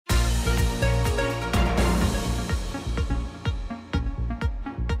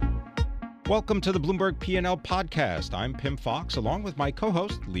Welcome to the Bloomberg P&L podcast. I'm Pim Fox, along with my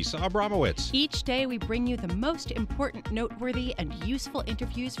co-host, Lisa Abramowitz. Each day, we bring you the most important, noteworthy, and useful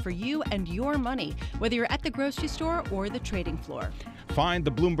interviews for you and your money, whether you're at the grocery store or the trading floor. Find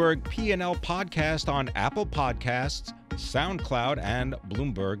the Bloomberg P&L podcast on Apple Podcasts, SoundCloud, and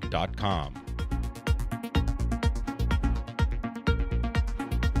Bloomberg.com.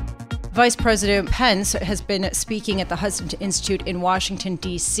 Vice President Pence has been speaking at the Hudson Institute in Washington,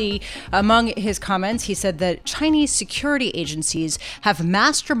 D.C. Among his comments, he said that Chinese security agencies have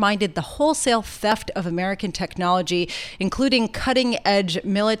masterminded the wholesale theft of American technology, including cutting-edge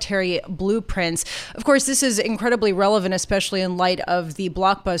military blueprints. Of course, this is incredibly relevant, especially in light of the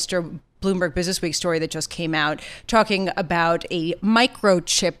blockbuster Bloomberg Businessweek story that just came out, talking about a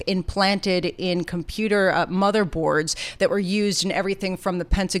microchip implanted in computer motherboards that were used in everything from the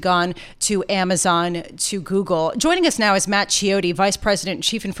Pentagon to Amazon to Google. Joining us now is Matt Chiotti, Vice President and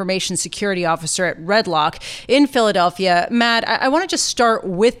Chief Information Security Officer at RedLock in Philadelphia. Matt, I want to just start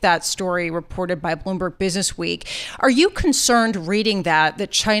with that story reported by Bloomberg Businessweek. Are you concerned reading that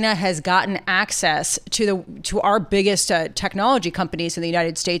China has gotten access to our biggest technology companies in the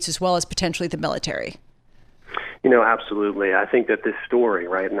United States, as well as potentially the military? Absolutely. I think that this story,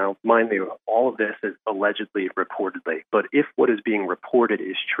 right now, mind you, all of this is allegedly reportedly, but if what is being reported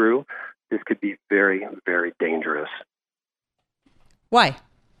is true, this could be very, very dangerous. Why?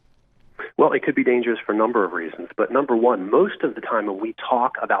 Well, it could be dangerous for a number of reasons. But number one, most of the time when we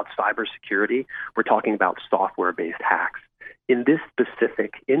talk about cybersecurity, we're talking about software-based hacks. In this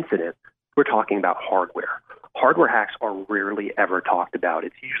specific incident, we're talking about hardware. Hardware hacks are rarely ever talked about.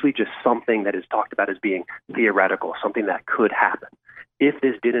 It's usually just something that is talked about as being theoretical, something that could happen. If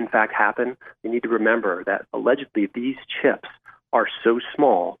this did in fact happen, you need to remember that allegedly these chips are so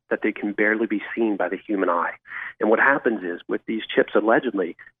small that they can barely be seen by the human eye. And what happens is with these chips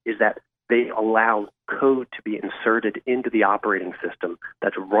allegedly is that they allow code to be inserted into the operating system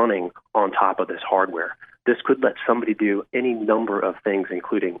that's running on top of this hardware. This could let somebody do any number of things,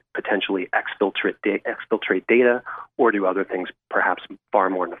 including potentially exfiltrate data or do other things perhaps far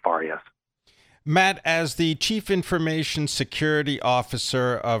more nefarious. Matt, as the Chief Information Security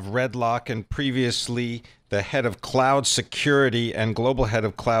Officer of RedLock and previously the head of cloud security and global head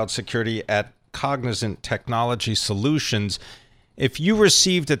of cloud security at Cognizant Technology Solutions, if you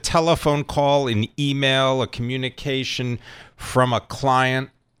received a telephone call, an email, a communication from a client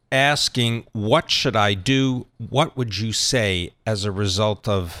asking, what should I do, what would you say as a result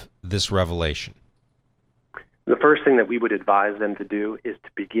of this revelation? The first thing that we would advise them to do is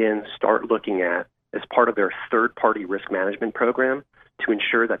to start looking at, as part of their third-party risk management program, to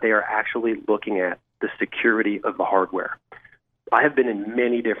ensure that they are actually looking at the security of the hardware. I have been in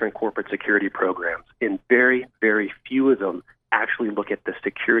many different corporate security programs, and very, very few of them actually look at the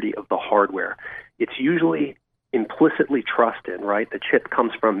security of the hardware. It's usually implicitly trusted, right? The chip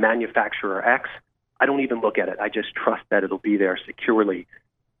comes from manufacturer X. I don't even look at it. I just trust that it'll be there securely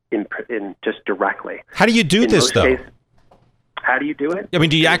in just directly. How do you do this, though? How do you do it? I mean,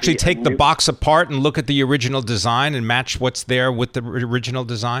 do you actually take the box apart and look at the original design and match what's there with the original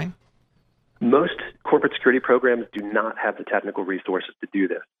design? Most corporate security programs do not have the technical resources to do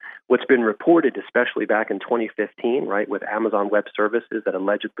this. What's been reported, especially back in 2015, right, with Amazon Web Services that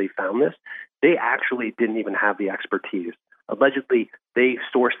allegedly found this, they actually didn't even have the expertise. Allegedly, they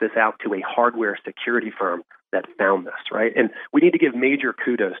sourced this out to a hardware security firm that found this, right? And we need to give major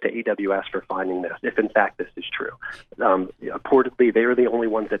kudos to AWS for finding this, if in fact this is true. Reportedly, they were the only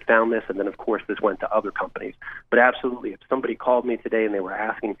ones that found this, and then, of course, this went to other companies. But absolutely, if somebody called me today and they were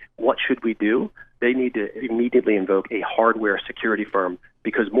asking, what should we do? They need to immediately invoke a hardware security firm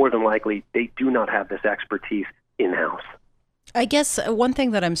because more than likely, they do not have this expertise in-house. I guess one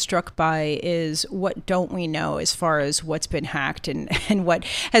thing that I'm struck by is what don't we know as far as what's been hacked and what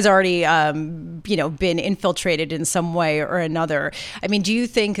has already, been infiltrated in some way or another. I mean, do you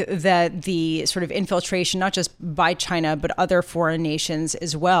think that the sort of infiltration, not just by China, but other foreign nations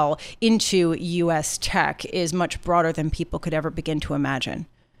as well, into U.S. tech is much broader than people could ever begin to imagine?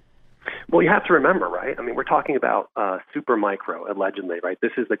 Well, you have to remember, right? I mean, we're talking about Supermicro, allegedly, right?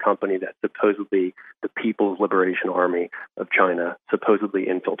 This is the company that supposedly the People's Liberation Army of China supposedly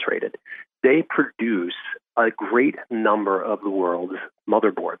infiltrated. They produce a great number of the world's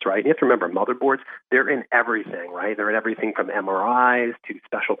motherboards, right? You have to remember, motherboards, they're in everything, right? They're in everything from MRIs to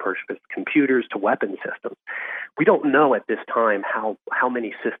special purpose computers to weapon systems. We don't know at this time how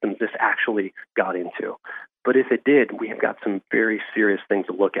many systems this actually got into. But if it did, we have got some very serious things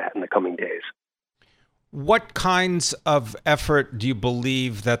to look at in the coming days. What kinds of effort do you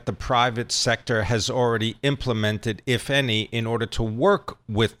believe that the private sector has already implemented, if any, in order to work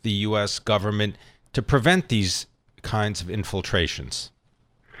with the U.S. government to prevent these kinds of infiltrations?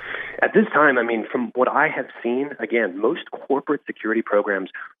 At this time, I mean, from what I have seen, again, most corporate security programs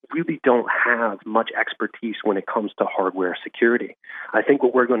really don't have much expertise when it comes to hardware security. I think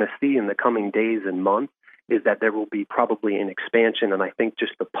what we're going to see in the coming days and months is that there will be probably an expansion, and I think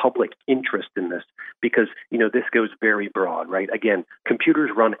just the public interest in this, because, this goes very broad, right? Again, computers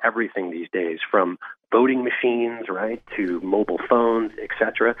run everything these days, from voting machines, right, to mobile phones, et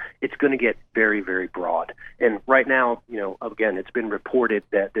cetera. It's going to get very, very broad. And right now, again, it's been reported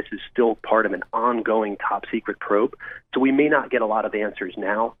that this is still part of an ongoing top secret probe. So we may not get a lot of answers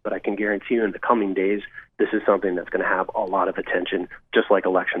now, but I can guarantee you in the coming days, this is something that's going to have a lot of attention, just like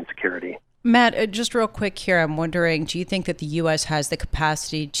election security. Matt, just real quick here, I'm wondering, do you think that the U.S. has the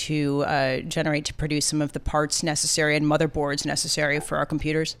capacity to produce some of the parts necessary and motherboards necessary for our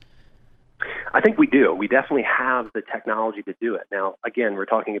computers? I think we do. We definitely have the technology to do it. Now, again, we're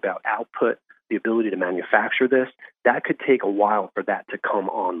talking about output, the ability to manufacture this. That could take a while for that to come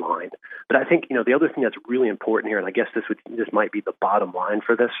online. But I think, the other thing that's really important here, and I guess this might be the bottom line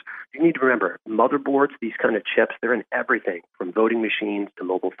for this, you need to remember, motherboards, these kind of chips, they're in everything from voting machines to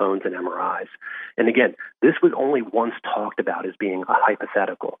mobile phones and MRIs. And again, this was only once talked about as being a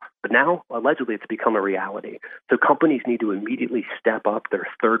hypothetical. But now, allegedly, it's become a reality. So companies need to immediately step up their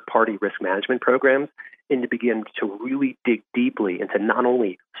third-party risk management programs and to begin to really dig deeply into not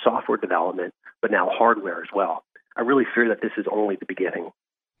only software development, but now hardware as well. I really fear that this is only the beginning.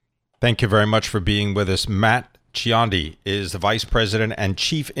 Thank you very much for being with us. Matt Chiondi is the Vice President and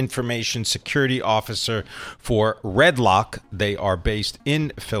Chief Information Security Officer for RedLock. They are based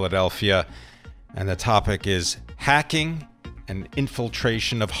in Philadelphia, and the topic is hacking and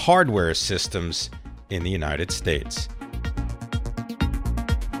infiltration of hardware systems in the United States.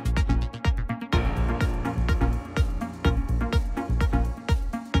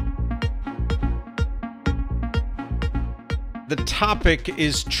 The topic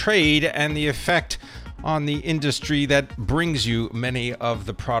is trade and the effect on the industry that brings you many of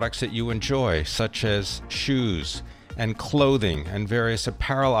the products that you enjoy, such as shoes and clothing and various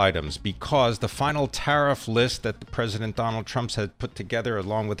apparel items, because the final tariff list that President Donald Trump had put together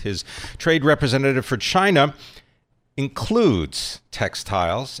along with his trade representative for China includes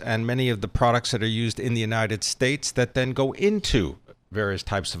textiles and many of the products that are used in the United States that then go into various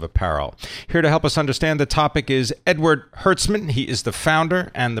types of apparel. Here to help us understand the topic is Edward Hertzman. He is the founder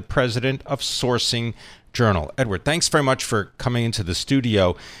and the president of Sourcing Journal. Edward, thanks very much for coming into the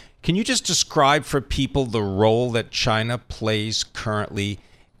studio. Can you just describe for people the role that China plays currently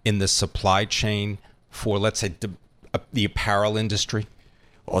in the supply chain for, let's say, the apparel industry?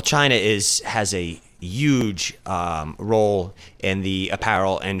 Well, China has a huge role in the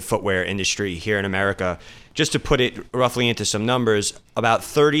apparel and footwear industry here in America. Just to put it roughly into some numbers, about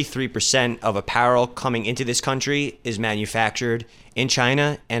 33% of apparel coming into this country is manufactured in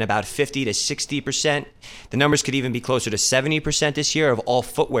China, and about 50 to 60%, the numbers could even be closer to 70% this year, of all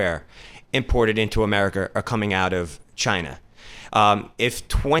footwear imported into America are coming out of China. If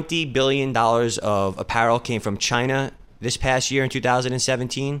 $20 billion of apparel came from China this past year in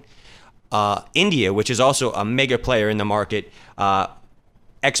 2017, India, which is also a mega player in the market,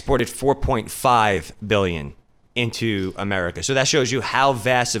 exported $4.5 billion into America. So that shows you how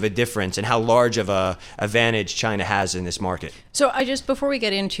vast of a difference and how large of a advantage China has in this market. So before we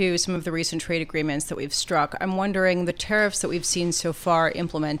get into some of the recent trade agreements that we've struck, I'm wondering, the tariffs that we've seen so far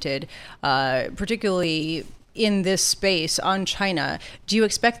implemented, particularly in this space on China, do you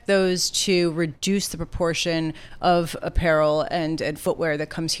expect those to reduce the proportion of apparel and footwear that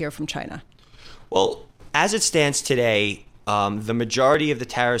comes here from China? Well, as it stands today, the majority of the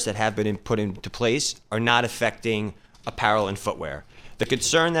tariffs that have been put into place are not affecting apparel and footwear. The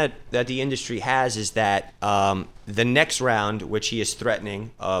concern that the industry has is that the next round, which he is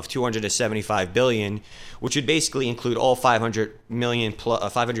threatening, of $275 billion, which would basically include all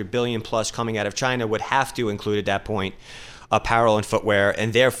 $500 billion plus coming out of China, would have to include at that point apparel and footwear,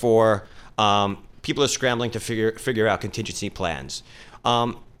 and therefore people are scrambling to figure out contingency plans.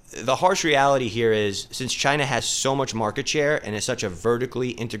 The harsh reality here is, since China has so much market share and is such a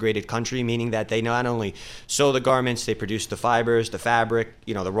vertically integrated country, meaning that they not only sew the garments, they produce the fibers, the fabric,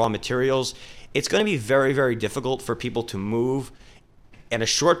 the raw materials, it's going to be very, very difficult for people to move in a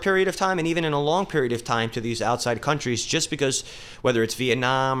short period of time and even in a long period of time to these outside countries, just because whether it's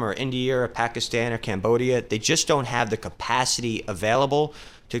Vietnam or India or Pakistan or Cambodia, they just don't have the capacity available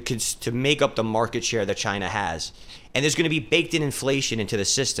to make up the market share that China has. And there's going to be baked in inflation into the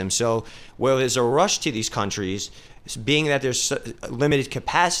system. So where there's a rush to these countries, being that there's limited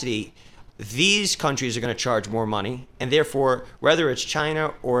capacity, these countries are going to charge more money. And therefore, whether it's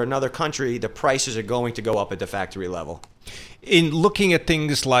China or another country, the prices are going to go up at the factory level. In looking at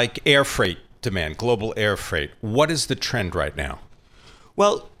things like air freight demand, global air freight, what is the trend right now?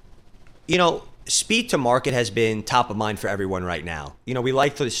 Well, speed to market has been top of mind for everyone right now. We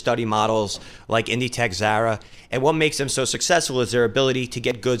like to study models like Inditex, Zara, and what makes them so successful is their ability to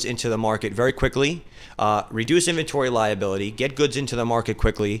get goods into the market very quickly, reduce inventory liability, get goods into the market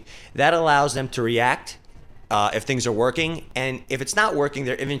quickly. That allows them to react if things are working, and if it's not working,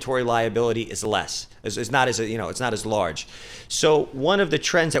 their inventory liability is less. It's not as large. So one of the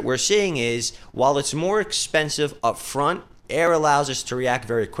trends that we're seeing is, while it's more expensive up front, air allows us to react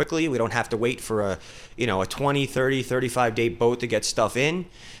very quickly. We don't have to wait for a 20, 30, 35-day boat to get stuff in.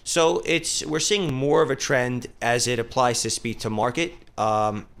 So we're seeing more of a trend as it applies to speed to market.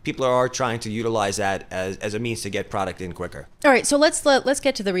 People are trying to utilize that as a means to get product in quicker. All right, so let's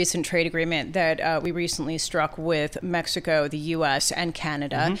get to the recent trade agreement that we recently struck with Mexico, the U.S., and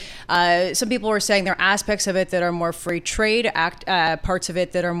Canada. Mm-hmm. Some people were saying there are aspects of it that are more free trade, parts of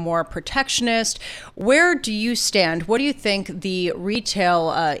it that are more protectionist. Where do you stand? What do you think the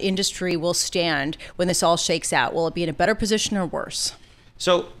retail industry will stand when this all shakes out? Will it be in a better position or worse?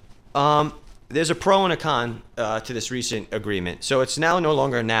 So there's a pro and a con to this recent agreement. So it's now no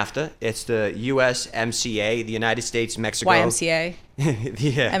longer NAFTA. It's the USMCA, the United States, Mexico. YMCA.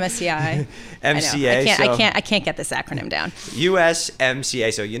 Yeah. MSCI. MCA. I can't get this acronym down.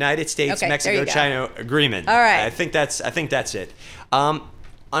 USMCA. So United States, Mexico, China agreement. All right. I think that's it. On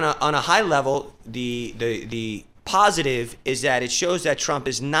a high level, the positive is that it shows that Trump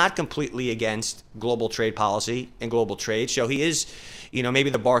is not completely against global trade policy and global trade. So he is, maybe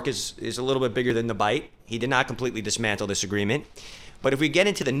the bark is a little bit bigger than the bite. He did not completely dismantle this agreement. But if we get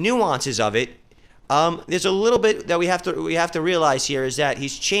into the nuances of it, there's a little bit that we have to realize here is that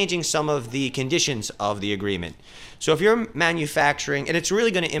he's changing some of the conditions of the agreement. So if you're manufacturing, and it's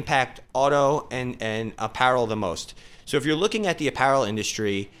really going to impact auto and apparel the most. So if you're looking at the apparel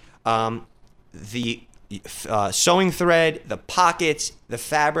industry, the sewing thread, the pockets, the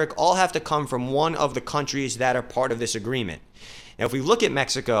fabric, all have to come from one of the countries that are part of this agreement. Now, if we look at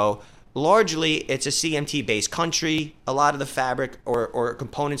Mexico, largely it's a CMT-based country. A lot of the fabric or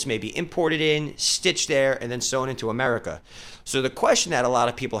components may be imported in, stitched there, and then sewn into America. So the question that a lot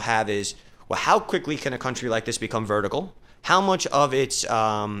of people have is, well, how quickly can a country like this become vertical? How much of its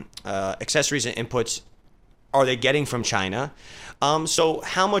accessories and inputs are they getting from China? So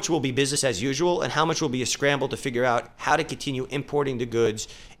how much will be business as usual, and how much will be a scramble to figure out how to continue importing the goods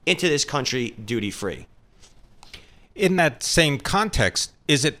into this country duty-free? In that same context,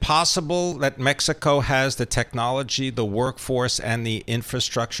 is it possible that Mexico has the technology, the workforce, and the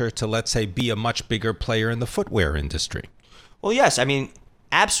infrastructure to, let's say, be a much bigger player in the footwear industry? Well, yes. I mean,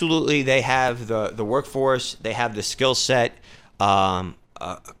 absolutely. They have the workforce. They have the skill set. A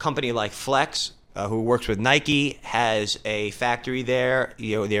company like Flex, who works with Nike, has a factory there.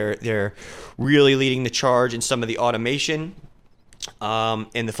 They're really leading the charge in some of the automation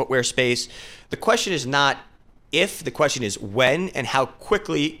in the footwear space. The question is not if, the question is when, and how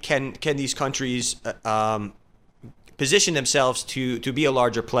quickly can these countries position themselves to be a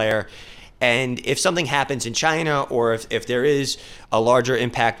larger player. And if something happens in China, or if there is a larger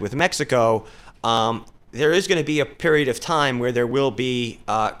impact with Mexico, there is going to be a period of time where there will be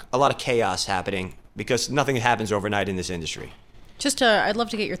a lot of chaos happening, because nothing happens overnight in this industry. I'd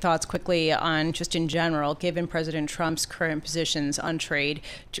love to get your thoughts quickly on, just in general, given President Trump's current positions on trade,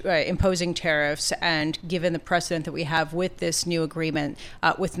 imposing tariffs, and given the precedent that we have with this new agreement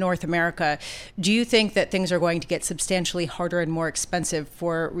with North America, do you think that things are going to get substantially harder and more expensive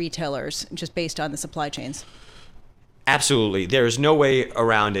for retailers, just based on the supply chains? Absolutely. There's no way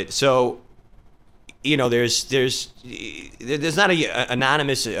around it. So, there's not an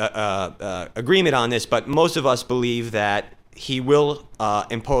anonymous agreement on this, but most of us believe that he will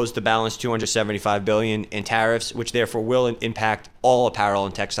impose the balance $275 billion in tariffs, which therefore will impact all apparel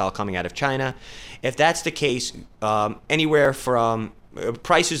and textile coming out of China. If that's the case, anywhere from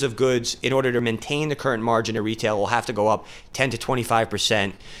prices of goods, in order to maintain the current margin of retail, will have to go up 10 to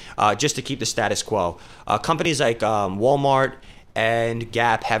 25% just to keep the status quo. Companies like Walmart and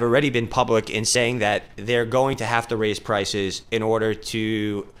Gap have already been public in saying that they're going to have to raise prices in order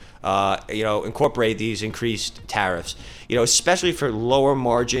to incorporate these increased tariffs. Especially for lower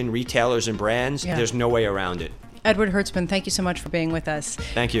margin retailers and brands, there's no way around it. Edward Hertzman, thank you so much for being with us.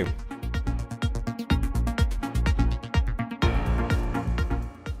 Thank you.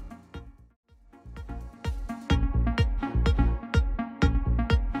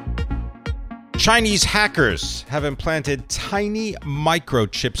 Chinese hackers have implanted tiny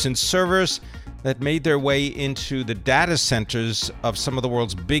microchips in servers that made their way into the data centers of some of the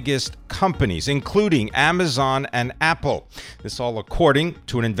world's biggest companies, including Amazon and Apple. This all according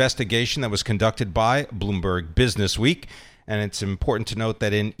to an investigation that was conducted by Bloomberg Businessweek. And it's important to note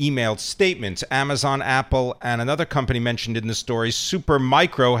that in emailed statements, Amazon, Apple, and another company mentioned in the story,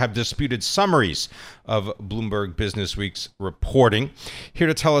 Supermicro, have disputed summaries of Bloomberg Businessweek's reporting. Here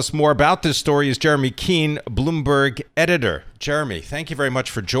to tell us more about this story is Jeremy Keene, Bloomberg editor. Jeremy, thank you very much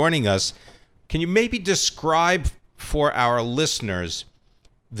for joining us. Can you maybe describe for our listeners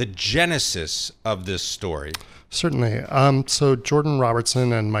the genesis of this story? Certainly. So Jordan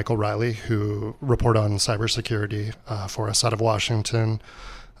Robertson and Michael Riley, who report on cybersecurity for us out of Washington,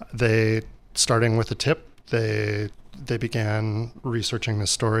 starting with a tip, they began researching this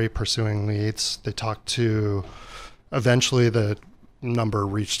story, pursuing leads. They talked to, eventually the number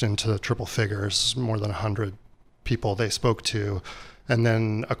reached into triple figures, more than 100 people they spoke to. And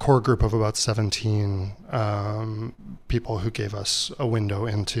then a core group of about 17 people who gave us a window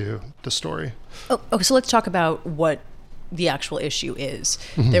into the story. Okay, so let's talk about what the actual issue is.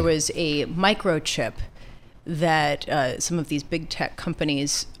 Mm-hmm. There was a microchip that some of these big tech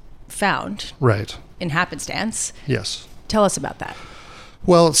companies found. Right. In happenstance. Yes. Tell us about that.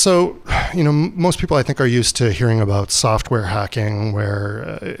 Well, so, most people I think are used to hearing about software hacking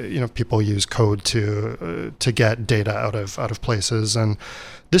where, people use code to get data out of places. And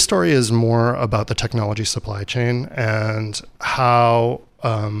this story is more about the technology supply chain and how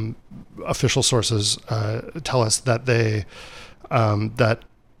official sources tell us that they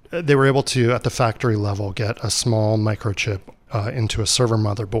were able to, at the factory level, get a small microchip into a server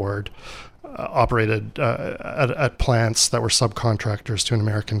motherboard operated at plants that were subcontractors to an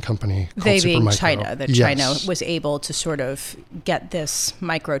American company called They being Supermicro. China, that Yes. China was able to sort of get this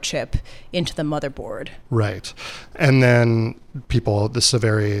microchip into the motherboard. Right. And then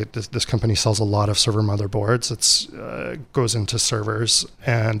this company sells a lot of server motherboards. It goes into servers,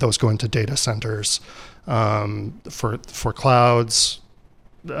 and those go into data centers for clouds.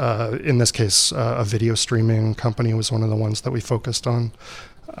 In this case, a video streaming company was one of the ones that we focused on.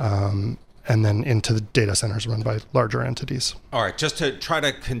 And then into the data centers run by larger entities. All right, just to try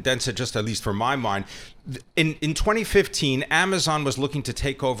to condense it, just at least for my mind, in 2015, Amazon was looking to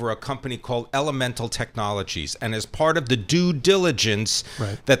take over a company called Elemental Technologies. And as part of the due diligence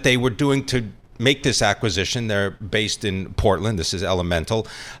that they were doing to make this acquisition, they're based in Portland, this is Elemental,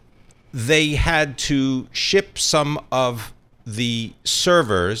 they had to ship some of the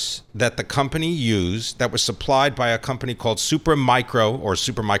servers that the company used that were supplied by a company called Supermicro or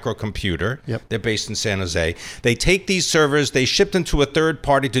Supermicro Computer. Yep. They're based in San Jose. They take these servers, they ship them to a third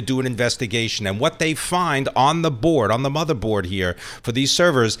party to do an investigation. And what they find on the board, on the motherboard here for these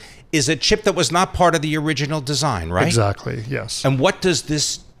servers is a chip that was not part of the original design, right? Exactly, yes. And what does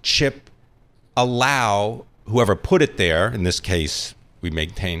this chip allow whoever put it there, in this case, we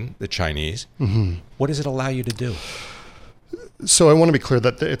maintain the Chinese, what does it allow you to do? So I want to be clear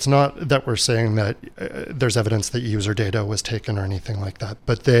that it's not that we're saying that there's evidence that user data was taken or anything like that.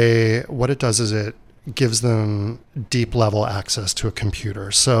 But what it does is it gives them deep level access to a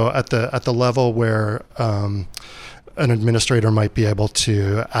computer. So at the level where an administrator might be able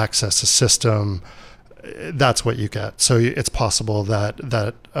to access a system, that's what you get. So it's possible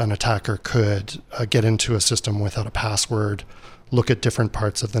that an attacker could get into a system without a password, look at different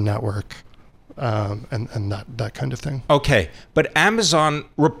parts of the network, and that kind of thing. Okay, but Amazon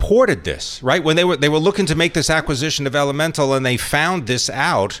reported this, right? When they were looking to make this acquisition of Elemental and they found this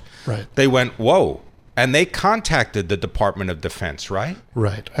out, right. They went, whoa, and they contacted the Department of Defense, right?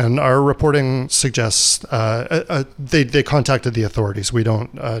 Right, and our reporting suggests they contacted the authorities. We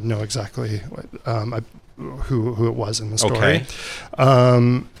don't know exactly who it was in the story.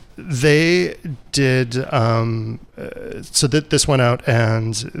 Okay. They did, so this went out,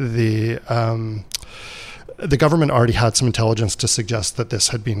 and the government already had some intelligence to suggest that this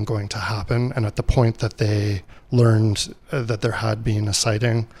had been going to happen. And at the point that they learned that there had been a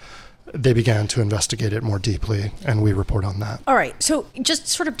sighting, they began to investigate it more deeply, and we report on that. All right. So just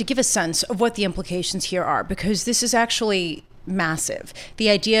sort of to give a sense of what the implications here are, because this is actually massive. The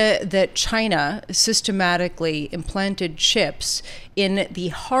idea that China systematically implanted chips in the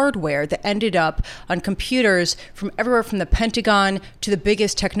hardware that ended up on computers from everywhere from the Pentagon to the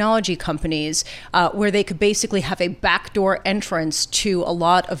biggest technology companies, where they could basically have a backdoor entrance to a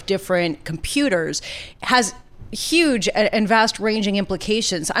lot of different computers, has huge and vast ranging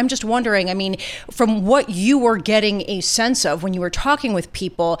implications. I'm just wondering, I mean, from what you were getting a sense of when you were talking with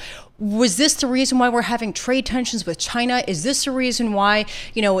people, was this the reason why we're having trade tensions with China? Is this the reason why,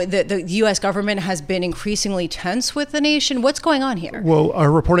 the U.S. government has been increasingly tense with the nation? What's going on here? Well,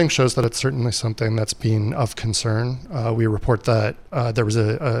 our reporting shows that it's certainly something that's been of concern. We report that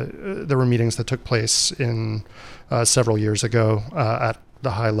there were meetings that took place in several years ago at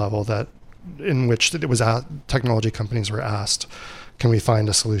the high level in which it was technology companies were asked, can we find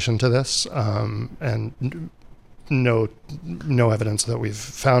a solution to this? And no evidence that we've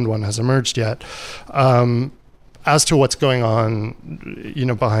found one has emerged yet. As to what's going on,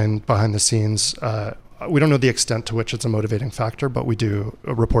 behind the scenes, we don't know the extent to which it's a motivating factor, but we do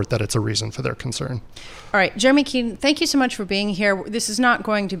report that it's a reason for their concern. All right, Jeremy Keene, thank you so much for being here. This is not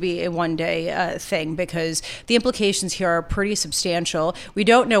going to be a one-day thing because the implications here are pretty substantial. We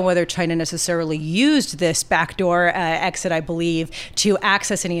don't know whether China necessarily used this backdoor exit, I believe, to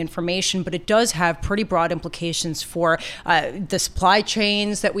access any information, but it does have pretty broad implications for the supply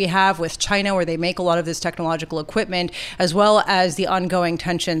chains that we have with China, where they make a lot of this technological equipment, as well as the ongoing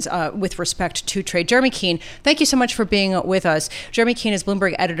tensions with respect to trade. Jeremy Keene, thank you so much for being with us. Jeremy Keene is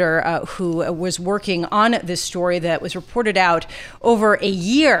Bloomberg editor who was working on this story that was reported out over a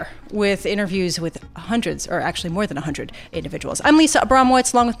year with interviews with hundreds, or actually more than 100 individuals. I'm Lisa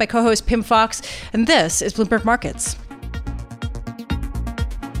Abramowitz, along with my co-host Pim Fox, and this is Bloomberg Markets.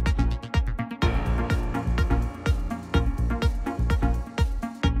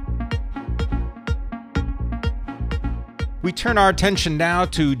 We turn our attention now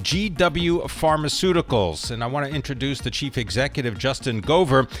to GW Pharmaceuticals, and I want to introduce the chief executive, Justin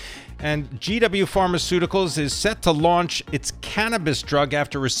Gover. And GW Pharmaceuticals is set to launch its cannabis drug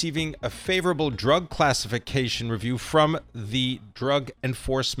after receiving a favorable drug classification review from the Drug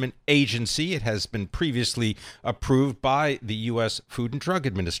Enforcement Agency. It has been previously approved by the U.S. Food and Drug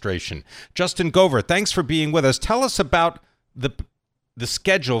Administration. Justin Gover, thanks for being with us. Tell us about the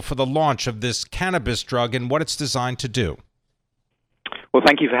schedule for the launch of this cannabis drug and what it's designed to do. Well,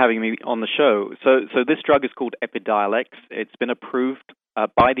 thank you for having me on the show. So this drug is called Epidiolex. It's been approved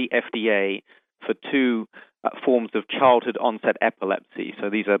by the FDA for two forms of childhood onset epilepsy. So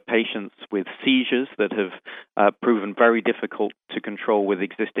these are patients with seizures that have proven very difficult to control with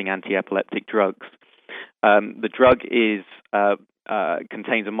existing anti-epileptic drugs. The drug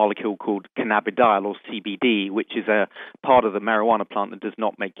contains a molecule called cannabidiol, or CBD, which is a part of the marijuana plant that does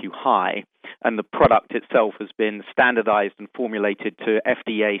not make you high. And the product itself has been standardized and formulated to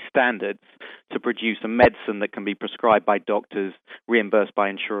FDA standards to produce a medicine that can be prescribed by doctors, reimbursed by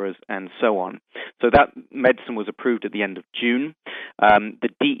insurers, and so on. So that medicine was approved at the end of June. The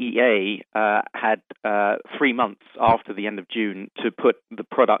DEA had 3 months after the end of June to put the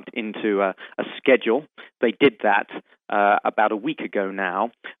product into a schedule. They did that about a week ago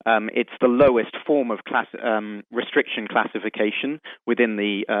now. It's the lowest form of restriction classification within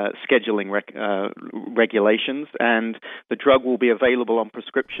the scheduling regulations, and the drug will be available on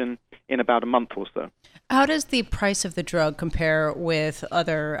prescription in about a month or so. How does the price of the drug compare with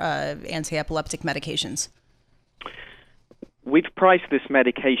other anti-epileptic medications? We've priced this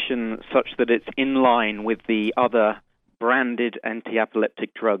medication such that it's in line with the other branded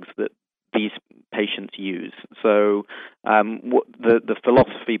anti-epileptic drugs that these patients use. So the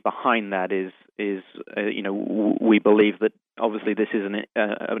philosophy behind that is we believe that obviously this is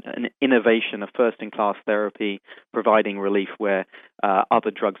an innovation, a first-in-class therapy providing relief where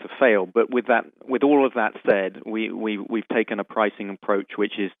other drugs have failed. But with all of that said, we've taken a pricing approach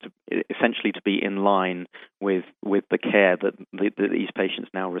which is essentially to be in line with the care that these patients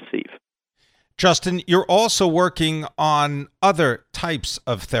now receive. Justin, you're also working on other types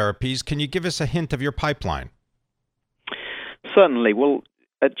of therapies. Can you give us a hint of your pipeline? Certainly. Well,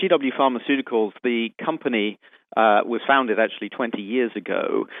 at GW Pharmaceuticals, the company was founded actually 20 years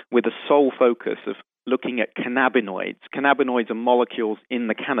ago with a sole focus of looking at cannabinoids. Cannabinoids are molecules in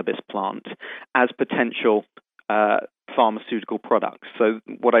the cannabis plant as potential pharmaceutical products. So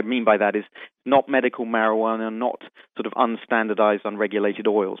what I mean by that is not medical marijuana, not sort of unstandardized, unregulated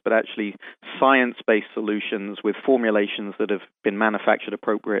oils, but actually science-based solutions with formulations that have been manufactured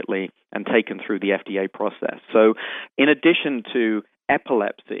appropriately and taken through the FDA process. So in addition to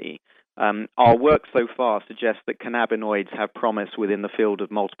epilepsy, Our work so far suggests that cannabinoids have promise within the field of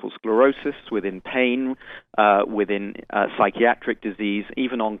multiple sclerosis, within pain, within psychiatric disease,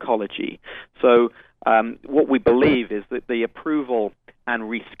 even oncology. So what we believe is that the approval and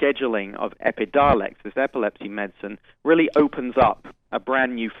rescheduling of Epidiolex, this epilepsy medicine, really opens up a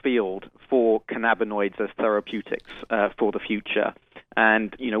brand new field for cannabinoids as therapeutics for the future.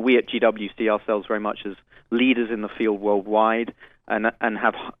 And, we at GW see ourselves very much as leaders in the field worldwide and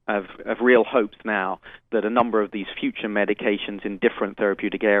have real hopes now that a number of these future medications in different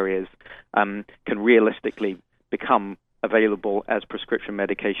therapeutic areas can realistically become available as prescription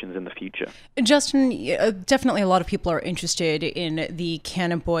medications in the future. Justin, definitely a lot of people are interested in the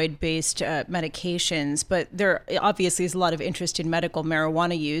cannabinoid-based medications, but there obviously is a lot of interest in medical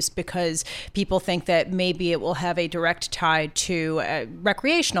marijuana use because people think that maybe it will have a direct tie to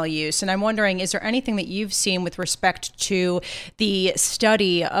recreational use. And I'm wondering, is there anything that you've seen with respect to the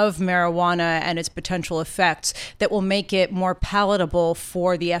study of marijuana and its potential effects that will make it more palatable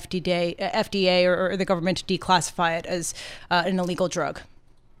for the FDA or the government to declassify it as an illegal drug?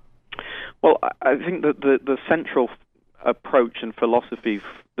 Well, I think that the central approach and philosophy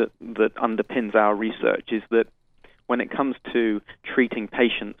that underpins our research is that when it comes to treating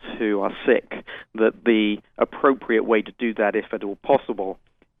patients who are sick, that the appropriate way to do that, if at all possible,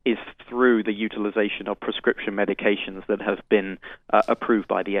 is through the utilization of prescription medications that have been approved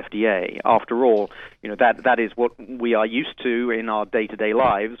by the FDA. After all, that is what we are used to in our day-to-day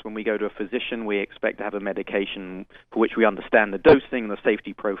lives. When we go to a physician, we expect to have a medication for which we understand the dosing, the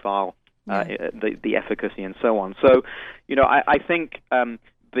safety profile, the efficacy, and so on. So, I think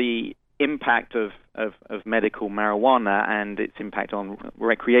the impact of medical marijuana and its impact on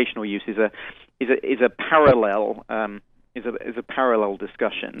recreational use is a parallel. Is a parallel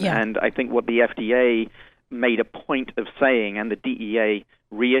discussion. And I think what the FDA made a point of saying, and the DEA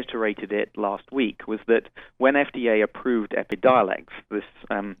reiterated it last week, was that when FDA approved Epidiolex, this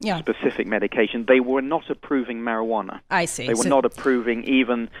specific medication, they were not approving marijuana. I see. They were not approving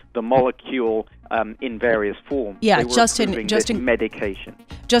even the molecule in various forms. Yeah, they were Justin, this medication.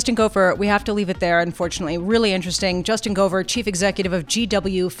 Justin Gopher, we have to leave it there, unfortunately. Really interesting. Justin Gopher, Chief Executive of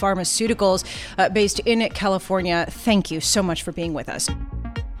GW Pharmaceuticals, based in California. Thank you so much for being with us.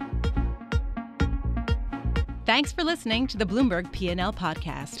 Thanks for listening to the Bloomberg P&L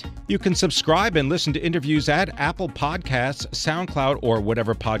podcast. You can subscribe and listen to interviews at Apple Podcasts, SoundCloud, or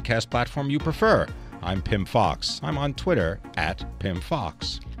whatever podcast platform you prefer. I'm Pim Fox. I'm on Twitter at Pim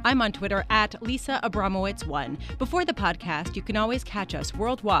Fox. I'm on Twitter at Lisa Abramowitz1. Before the podcast, you can always catch us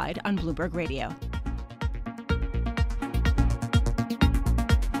worldwide on Bloomberg Radio.